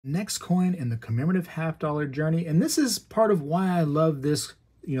Next coin in the commemorative half-dollar journey, and this is part of why I love this,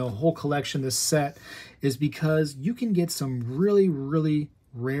 whole collection, this set, is because you can get some really, really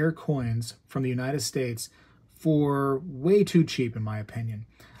rare coins from the United States for way too cheap, in my opinion.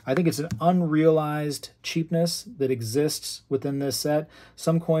 I think it's an unrealized cheapness that exists within this set.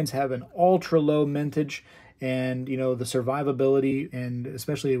 Some coins have an ultra low mintage, and the survivability, and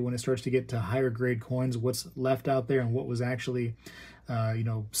especially when it starts to get to higher grade coins, what's left out there and what was actually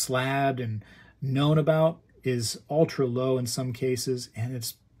slabbed and known about is ultra low in some cases, and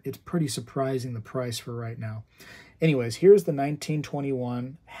it's pretty surprising the price for right now. Anyways, here's the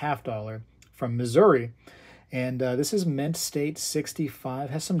 1921 half dollar from Missouri, and this is mint state 65.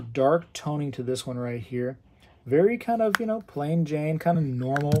 Has some dark toning to this one right here. Very kind of plain Jane, kind of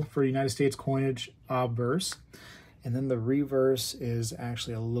normal for United States coinage obverse. And then the reverse is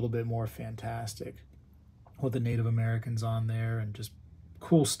actually a little bit more fantastic with the Native Americans on there and just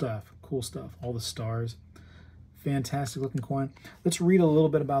cool stuff, all the stars. Fantastic looking coin. Let's read a little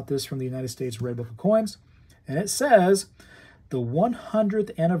bit about this from the United States Red Book of Coins. And it says, the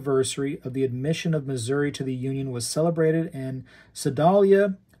 100th anniversary of the admission of Missouri to the Union was celebrated in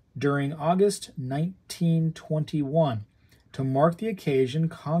Sedalia during August 1921. To mark the occasion,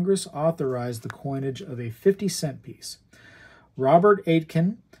 Congress authorized the coinage of a 50-cent piece. Robert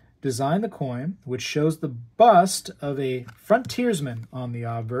Aitken designed the coin, which shows the bust of a frontiersman on the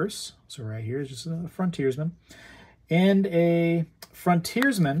obverse. So right here is just a frontiersman. And a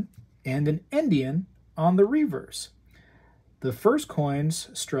frontiersman and an Indian on the reverse. The first coins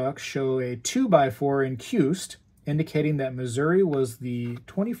struck show a 2x4 incused, indicating that Missouri was the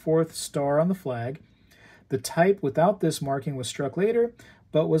 24th star on the flag. The type without this marking was struck later,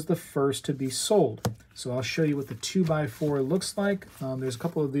 but was the first to be sold. So I'll show you what the 2x4 looks like. There's a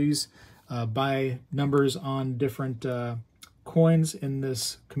couple of these by numbers on different coins in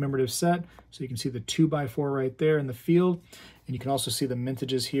this commemorative set. So you can see the 2x4 right there in the field, and you can also see the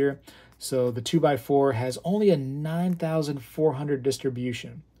mintages here. So the 2x4 has only a 9,400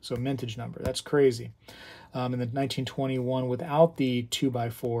 distribution, so mintage number. That's crazy. And the 1921 without the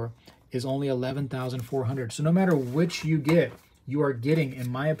 2x4 is only 11,400. So no matter which you get, you are getting, in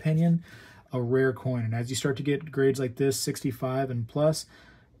my opinion, a rare coin. And as you start to get grades like this, 65 and plus,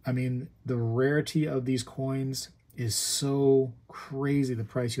 I mean, the rarity of these coins is so crazy, the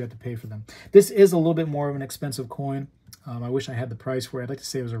price you have to pay for them. This is a little bit more of an expensive coin. I wish I had the price for it. I'd like to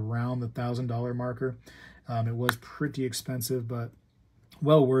say it was around the $1,000 marker. It was pretty expensive, but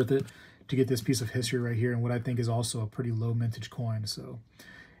well worth it to get this piece of history right here, and what I think is also a pretty low mintage coin. So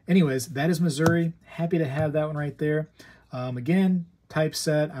anyways, that is Missouri. Happy to have that one right there. Again, type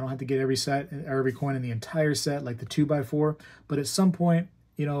set. I don't have to get every set or every coin in the entire set like the 2x4, but at some point,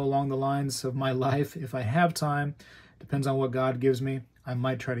 along the lines of my life, if I have time, depends on what God gives me, I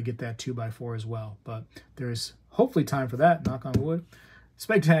might try to get that 2x4 as well. But there's hopefully time for that, knock on wood.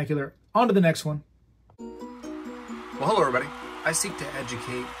 Spectacular. On to the next one. Well, hello everybody. I seek to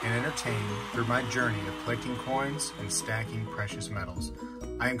educate and entertain through my journey of collecting coins and stacking precious metals.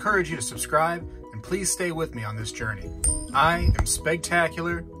 I encourage you to subscribe, and please stay with me on this journey. I am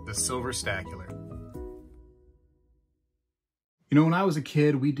Spegtacular, the Silver Stacular. When I was a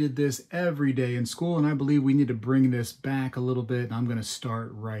kid, we did this every day in school, and I believe we need to bring this back a little bit, and I'm going to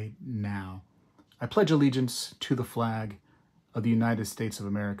start right now. I pledge allegiance to the flag of the United States of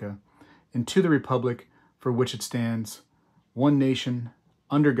America and to the republic for which it stands, one nation,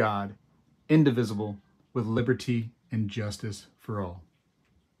 under God, indivisible, with liberty and justice for all.